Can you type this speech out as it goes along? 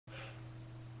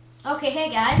Okay, hey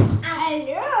guys.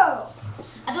 Hello.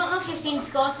 I don't know if you've seen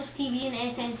Scottish TV and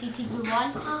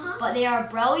DRDKool1, but they are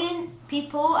brilliant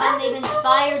people and they've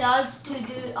inspired us to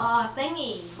do a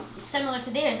thingy similar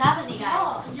to theirs, haven't they,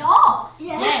 guys? Yeah.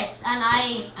 Yes, and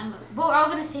we're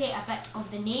all going to say a bit of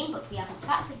the name, but we haven't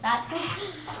practiced that, so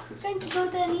we're going to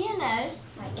go down here now.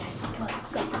 Right, guys, come on,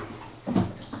 quick.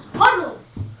 Huddle.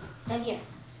 Down here.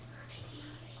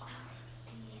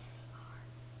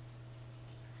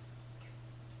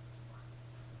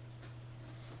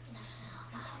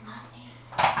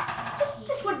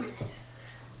 Just 1 minute.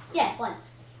 Yeah, one.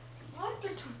 What? So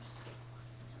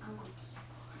I'm going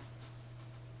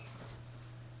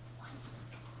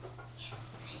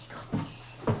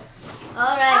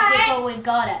Alright, people, we've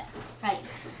got it.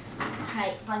 Right.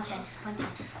 Right, bunch in.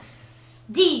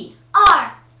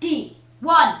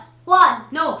 D-R-D-1.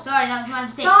 No, sorry, that was my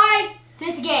mistake. Sorry. Do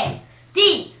it again.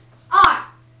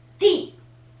 D-R-D.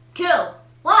 Cool.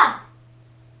 1.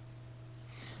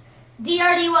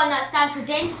 DRD1, that stands for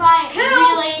identify Cool.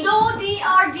 really. No,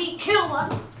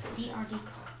 DRDKool1.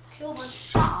 DRDKool1.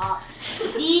 Shut up.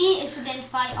 D is for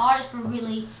identify, R is for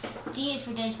really, D is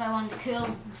for identify one, the cool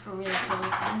is for really cool,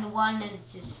 and the one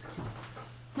is just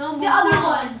no more. The other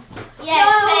one. Yeah,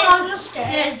 No, since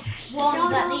there's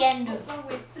ones at the end of.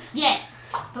 Yes,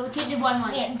 but we could do one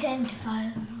once.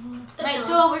 Identify. Right,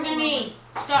 so we're going to be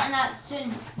starting that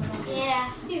soon.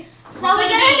 Yeah. So we're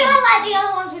gonna do it like the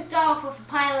other ones. We start off with a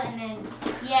pilot and then.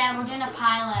 Yeah, we're doing a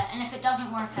pilot, and if it doesn't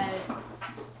work out,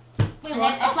 We and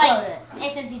won't then it's upload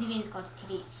like SNCTV and Scottish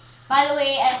TV. By the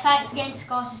way, thanks again to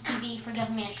Scottish TV for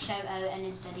giving me a shout out in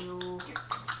his video.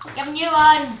 Giving you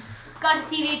one, Scottish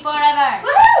TV forever.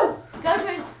 Woohoo! Go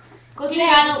to his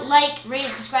channel, like, rate,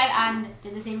 subscribe, and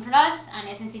do the same for us and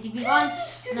SNCTV1.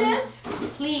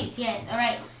 Please, yes,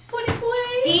 alright.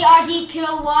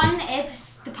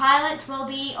 DRDKool1, the pilot will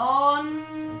be on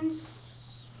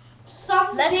Let's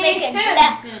make it soon.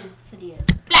 black. Soon for you.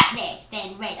 Blackness,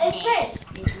 then redness. It's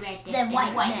It's redness, Then then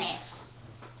whiteness. whiteness.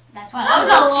 That's what. That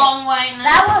That was was a long whiteness.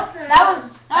 That was.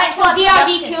 Alright, so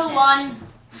DRDKool1.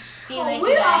 See you later,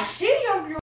 We are guys.